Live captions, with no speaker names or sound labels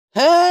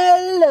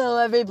Hello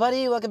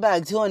everybody, welcome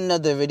back to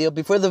another video.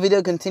 Before the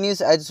video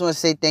continues, I just want to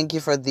say thank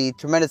you for the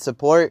tremendous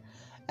support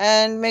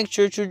and make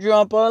sure to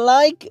drop a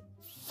like.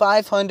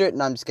 500,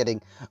 no I'm just kidding,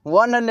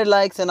 100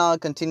 likes and I'll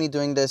continue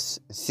doing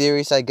this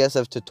series I guess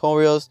of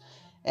tutorials.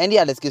 And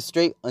yeah, let's get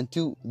straight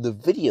onto the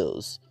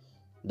videos.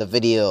 The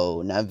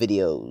video, not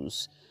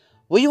videos.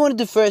 What you want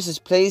to do first is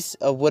place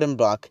a wooden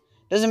block.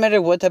 Doesn't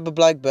matter what type of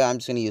block, but I'm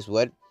just going to use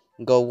wood.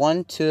 Go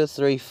 1, 2,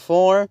 3,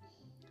 4.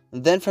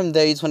 And then from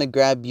there, you just want to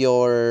grab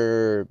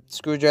your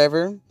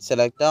screwdriver,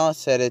 select all,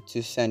 set it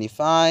to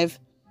 75.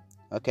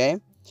 Okay.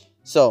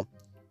 So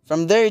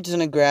from there, you're just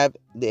going to grab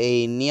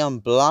a neon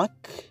block.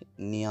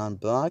 Neon.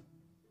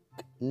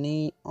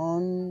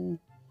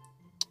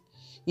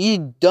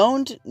 You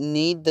don't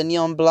need the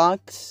neon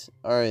blocks,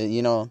 or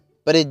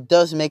but it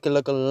does make it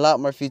look a lot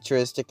more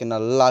futuristic and a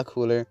lot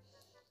cooler.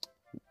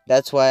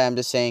 That's why I'm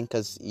just saying,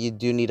 because you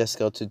do need a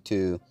skeleton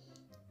to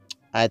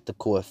add the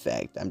cool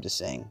effect. I'm just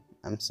saying.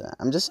 I'm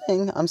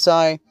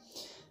sorry,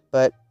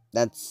 but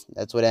that's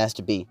what it has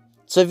to be.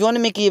 So if you want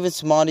to make it even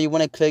smaller, you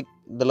want to click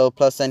the little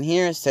plus sign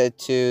here, set it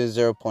to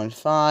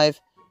 0.5,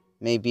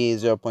 maybe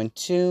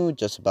 0.2,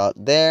 just about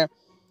there.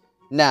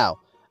 Now,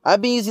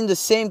 I've been using the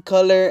same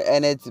color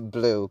and it's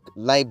blue,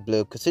 light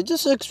blue, because it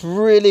just looks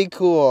really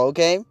cool,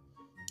 okay?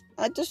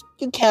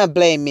 You can't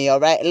blame me,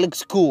 alright? It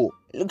looks cool.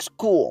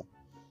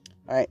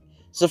 Alright,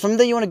 so from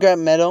there you want to grab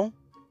metal.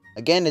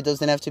 Again, it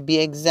doesn't have to be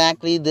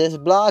exactly this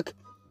block.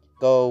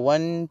 Go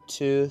 1,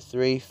 2,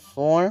 3,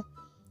 4.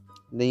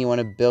 Then you want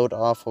to build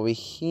off over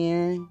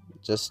here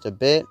just a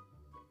bit.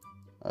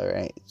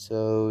 Alright,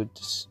 so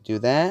just do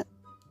that.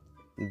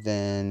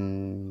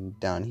 Then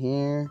down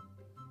here,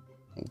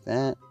 like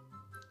that.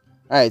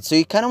 Alright, so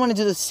you kind of want to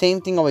do the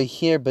same thing over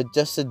here, but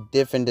just a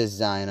different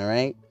design,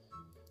 alright?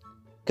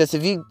 Because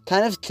if you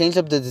kind of change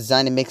up the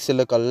design, it makes it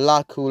look a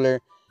lot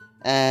cooler.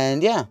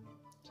 And yeah.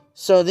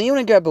 So then you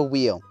want to grab a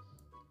wheel.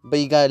 But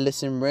you gotta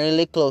listen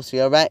really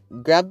closely, alright?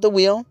 Grab the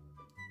wheel.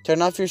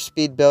 Turn off your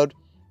speed build,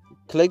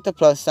 click the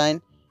plus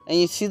sign, and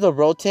you see the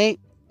rotate.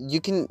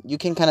 You can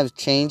kind of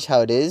change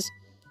how it is.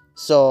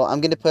 So I'm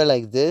gonna put it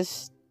like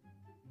this.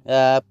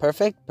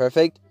 Perfect.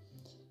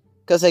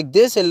 Because like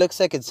this, it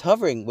looks like it's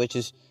hovering, which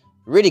is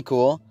really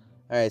cool.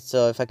 All right,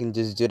 so if I can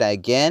just do that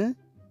again.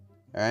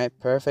 All right,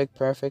 perfect,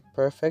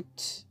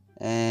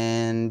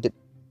 and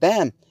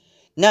bam.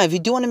 Now, if you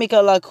do want to make it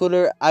a lot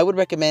cooler, I would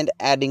recommend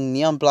adding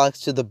neon blocks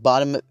to the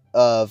bottom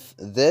of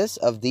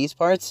these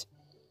parts.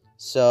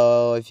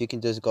 So if you can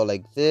just go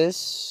like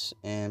this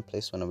and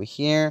place one over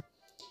here.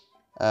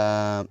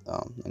 I'm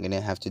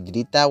gonna have to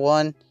delete that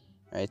one.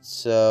 All right,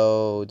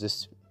 so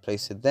just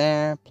place it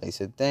there, place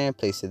it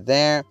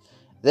there.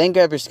 Then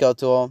grab your scale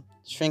tool,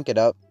 shrink it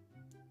up,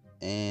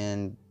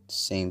 and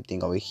same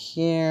thing over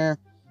here.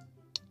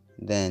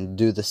 Then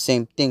do the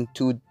same thing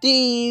to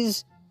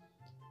these.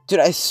 Dude,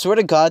 I swear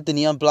to God, the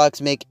neon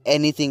blocks make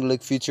anything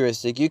look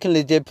futuristic. You can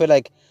legit put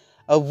like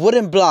a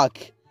wooden block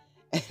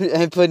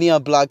and put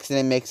neon blocks and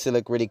it makes it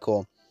look really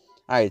cool.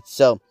 Alright,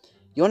 so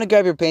you want to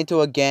grab your paint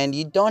tool again.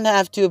 You don't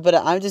have to, but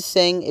I'm just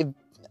saying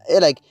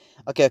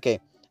okay.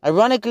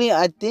 Ironically,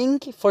 I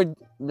think for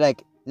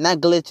like not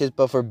glitches,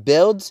 but for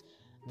builds,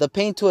 the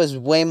paint tool is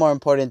way more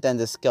important than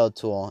the scale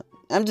tool.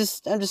 I'm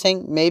just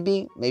saying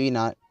maybe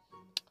not.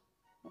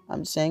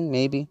 I'm just saying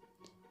maybe.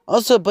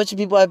 Also, a bunch of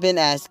people have been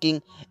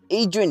asking,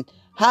 Adrian,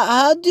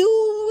 how do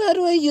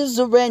I use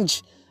the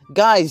wrench?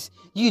 Guys,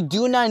 you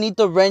do not need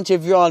the wrench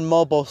if you're on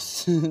mobile.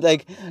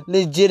 Like,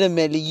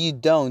 legitimately, you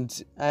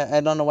don't. I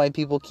don't know why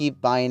people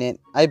keep buying it.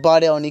 I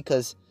bought it only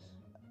because,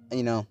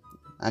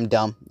 I'm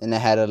dumb and I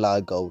had a lot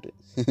of gold.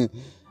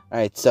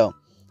 Alright, so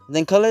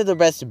then color the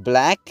rest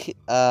black.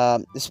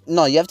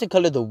 No, you have to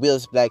color the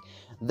wheels black.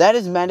 That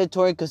is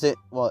mandatory because it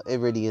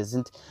really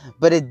isn't.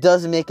 But it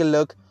does make it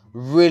look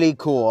really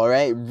cool,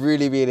 alright?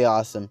 Really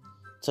awesome.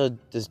 So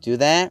just do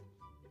that.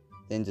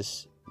 Then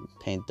just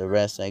paint the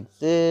rest like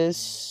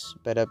this.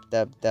 Then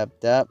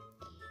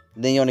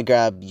you want to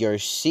grab your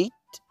seat.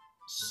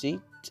 Seat.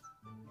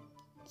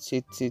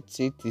 And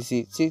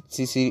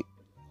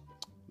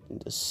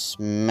just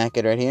smack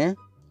it right here.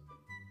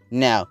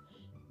 Now,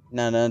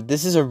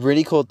 this is a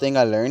really cool thing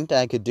I learned that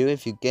I could do.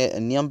 If you get a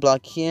neon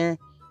block here,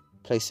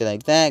 place it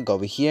like that. Go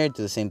over here,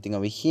 do the same thing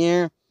over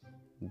here.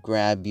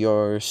 Grab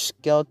your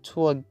scale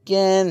tool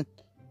again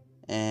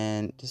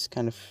and just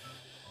kind of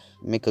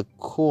make a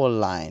cool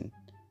line.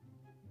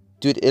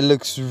 Dude, it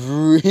looks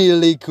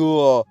really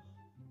cool.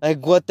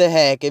 Like, what the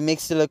heck? It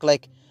makes it look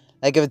like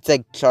if it's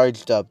like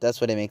charged up.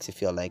 That's what it makes it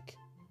feel like.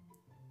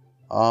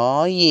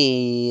 Oh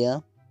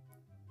yeah.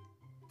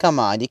 Come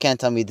on, you can't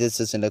tell me this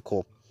doesn't look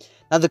cool.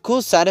 Now the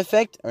cool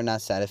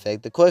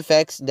the cool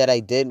effects that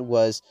I did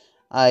was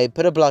I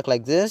put a block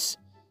like this.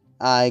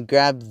 I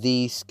grabbed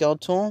the scale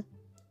tool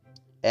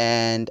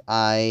and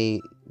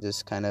I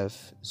just kind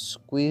of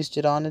squeezed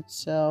it on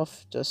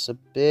itself just a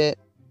bit.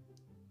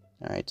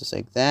 Alright, just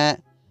like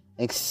that.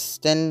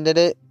 Extended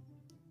it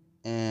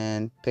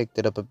and picked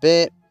it up a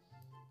bit.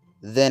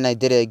 Then I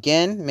did it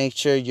again. Make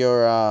sure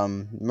your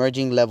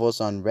merging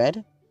levels on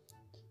red.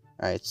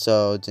 Alright,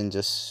 so then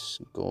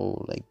just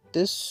go like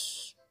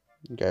this.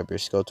 Grab your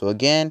scale tool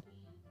again.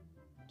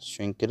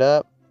 Shrink it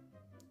up.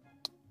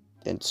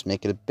 Then just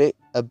make it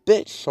a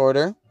bit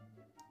shorter.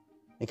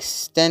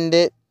 Extend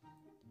it.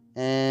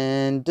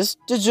 And just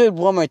do it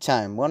one more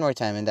time,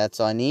 and that's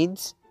all it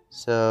needs.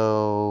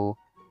 So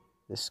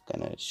just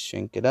gonna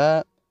shrink it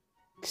up,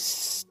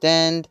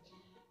 extend,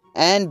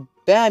 and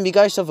bam, you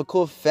got yourself a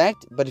cool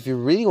effect. But if you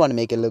really want to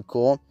make it look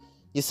cool,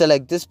 you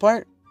select this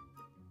part,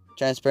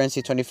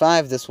 transparency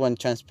 25, this one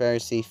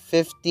transparency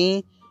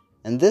 50,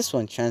 and this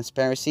one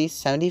transparency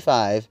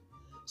 75.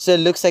 So it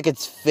looks like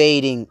it's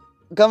fading.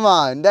 Come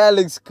on, that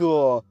looks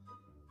cool.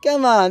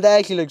 Come on, that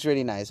actually looks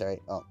really nice. All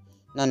right. Oh,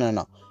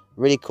 no,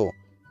 really cool.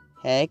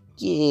 Heck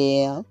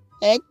yeah.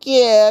 Heck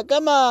yeah.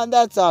 Come on.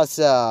 That's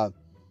awesome.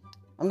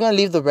 I'm going to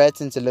leave the red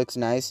since it looks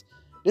nice.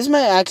 This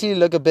might actually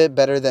look a bit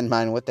better than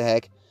mine. What the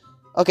heck?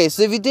 Okay,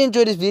 so if you did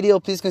enjoy this video,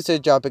 please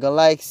consider dropping a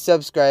like,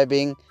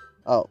 subscribing.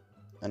 Oh,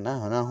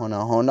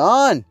 hold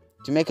on.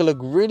 To make it look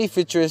really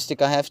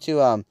futuristic, I have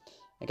to, I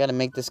got to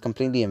make this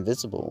completely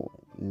invisible.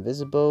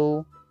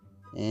 Invisible.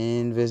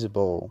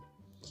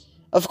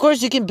 Of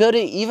course, you can build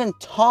it even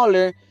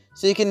taller,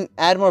 so you can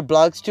add more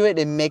blocks to it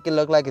and make it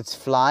look like it's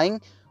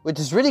flying, which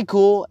is really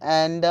cool.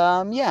 And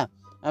yeah,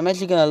 I'm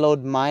actually gonna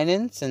load mine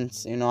in,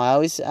 since I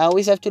always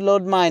have to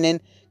load mine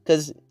in,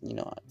 because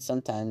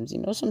sometimes a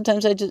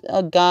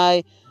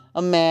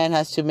man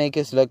has to make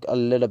us look a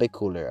little bit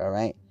cooler. All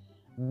right,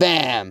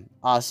 bam,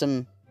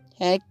 awesome,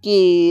 heck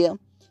yeah.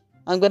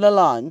 I'm gonna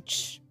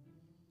launch.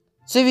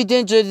 So if you did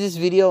enjoy this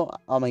video,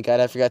 oh my god,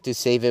 I forgot to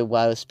save it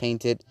while it was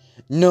painted.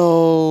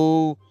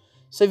 No.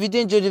 So if you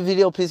did enjoy the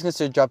video, please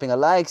consider dropping a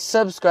like,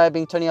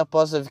 subscribing, turning on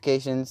post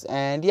notifications,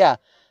 and yeah.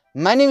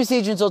 My name is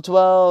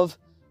Adrian12.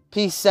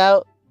 Peace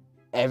out,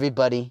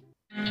 everybody.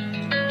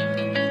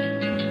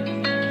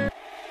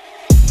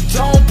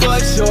 Don't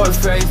put your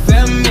faith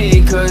in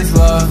me, cause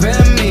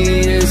loving me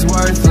is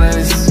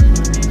worthless.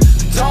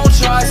 Don't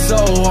try so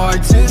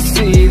hard to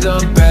see the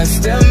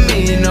best in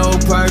me, no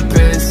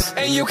purpose.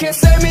 And you can't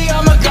save me,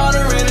 I'm a goner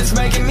and it's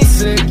making me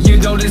sick. You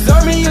don't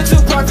deserve me, you're too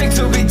perfect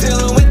to be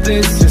dealing with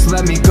this. Just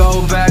let me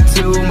go back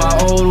to my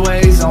old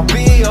ways, I'll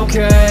be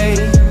okay.